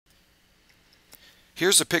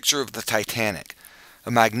Here's a picture of the Titanic, a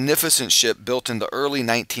magnificent ship built in the early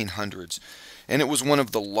 1900s, and it was one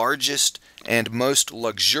of the largest and most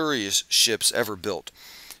luxurious ships ever built.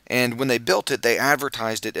 And when they built it, they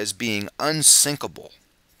advertised it as being unsinkable.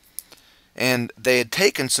 And they had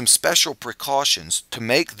taken some special precautions to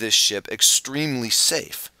make this ship extremely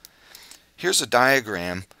safe. Here's a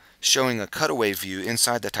diagram showing a cutaway view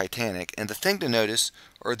inside the Titanic, and the thing to notice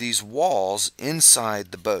are these walls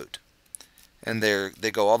inside the boat. And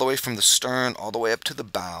they go all the way from the stern all the way up to the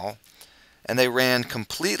bow, and they ran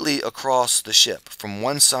completely across the ship from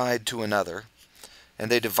one side to another,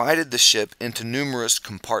 and they divided the ship into numerous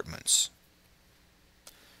compartments.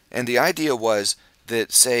 And the idea was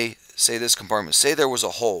that, say this compartment, say there was a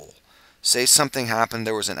hole, say something happened,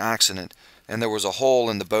 there was an accident, and there was a hole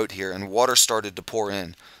in the boat here, and water started to pour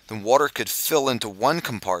in. Then water could fill into one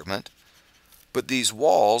compartment, but these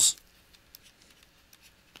walls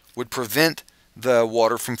would prevent the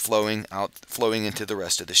water from flowing into the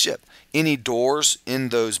rest of the ship. Any doors in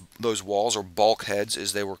those walls, or bulkheads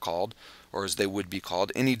as they were called, or as they would be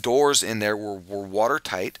called, any doors in there were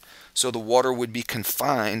watertight, so the water would be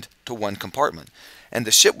confined to one compartment. And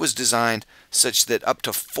the ship was designed such that up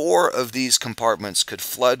to 4 of these compartments could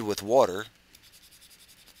flood with water,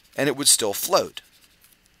 and it would still float.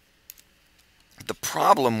 The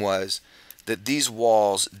problem was that these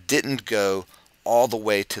walls didn't go all the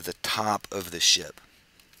way to the top of the ship,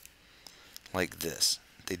 like this.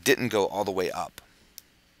 They didn't go all the way up.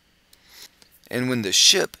 And when the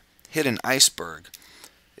ship hit an iceberg,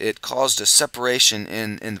 it caused a separation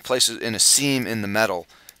in a seam in the metal,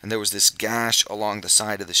 and there was this gash along the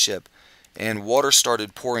side of the ship, and water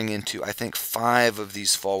started pouring into, I think, 5 of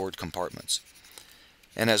these forward compartments.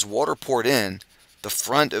 And as water poured in, the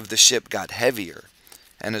front of the ship got heavier,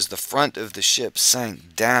 and as the front of the ship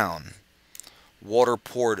sank down, water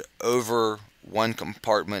poured over one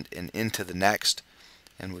compartment and into the next,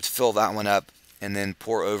 and would fill that one up, and then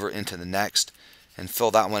pour over into the next, and fill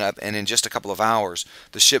that one up, and in just a couple of hours,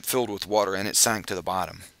 the ship filled with water, and it sank to the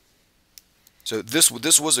bottom. So this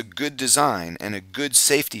was a good design and a good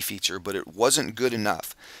safety feature, but it wasn't good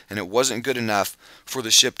enough. And it wasn't good enough for the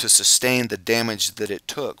ship to sustain the damage that it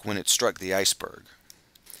took when it struck the iceberg.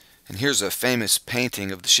 And here's a famous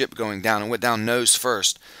painting of the ship going down. It went down nose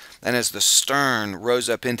first, and as the stern rose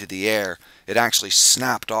up into the air, it actually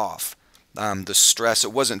snapped off. The stress,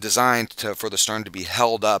 it wasn't designed for the stern to be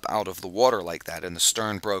held up out of the water like that, and the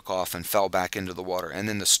stern broke off and fell back into the water, and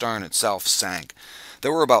then the stern itself sank.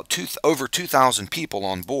 There were about over 2,000 people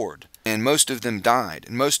on board, and most of them died,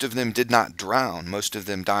 and most of them did not drown. Most of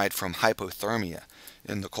them died from hypothermia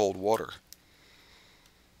in the cold water.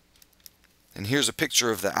 And here's a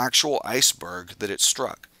picture of the actual iceberg that it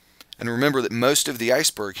struck. And remember that most of the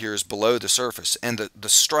iceberg here is below the surface, and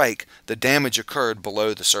the damage occurred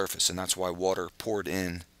below the surface, and that's why water poured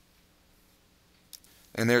in.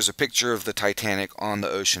 And there's a picture of the Titanic on the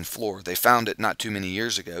ocean floor. They found it not too many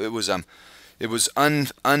years ago. It was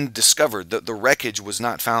undiscovered. The wreckage was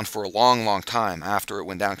not found for a long, long time after it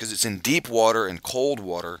went down, because it's in deep water and cold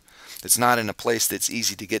water. It's not in a place that's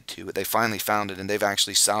easy to get to. But they finally found it, and they've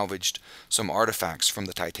actually salvaged some artifacts from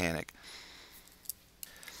the Titanic.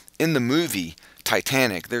 In the movie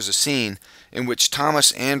Titanic, there's a scene in which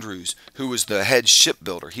Thomas Andrews, who was the head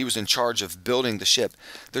shipbuilder, he was in charge of building the ship.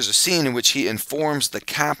 There's a scene in which he informs the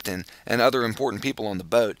captain and other important people on the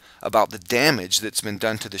boat about the damage that's been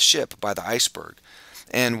done to the ship by the iceberg.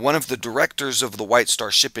 And one of the directors of the White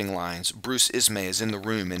Star Shipping Lines, Bruce Ismay, is in the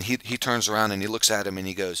room, and he turns around and he looks at him and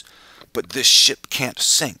he goes, "But this ship can't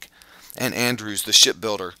sink." And Andrews, the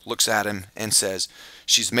shipbuilder, looks at him and says,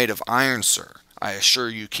 "She's made of iron, sir. I assure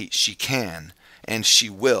you she can, and she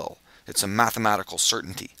will. It's a mathematical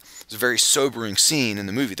certainty." It's a very sobering scene in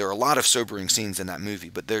the movie. There are a lot of sobering scenes in that movie,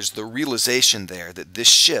 but there's the realization there that this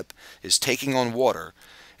ship is taking on water,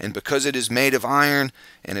 and because it is made of iron,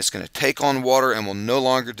 and it's going to take on water and will no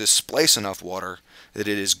longer displace enough water, that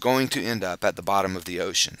it is going to end up at the bottom of the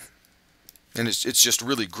ocean. And it's just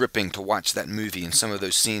really gripping to watch that movie and some of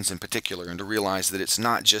those scenes in particular, and to realize that it's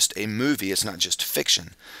not just a movie, it's not just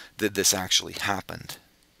fiction, that this actually happened.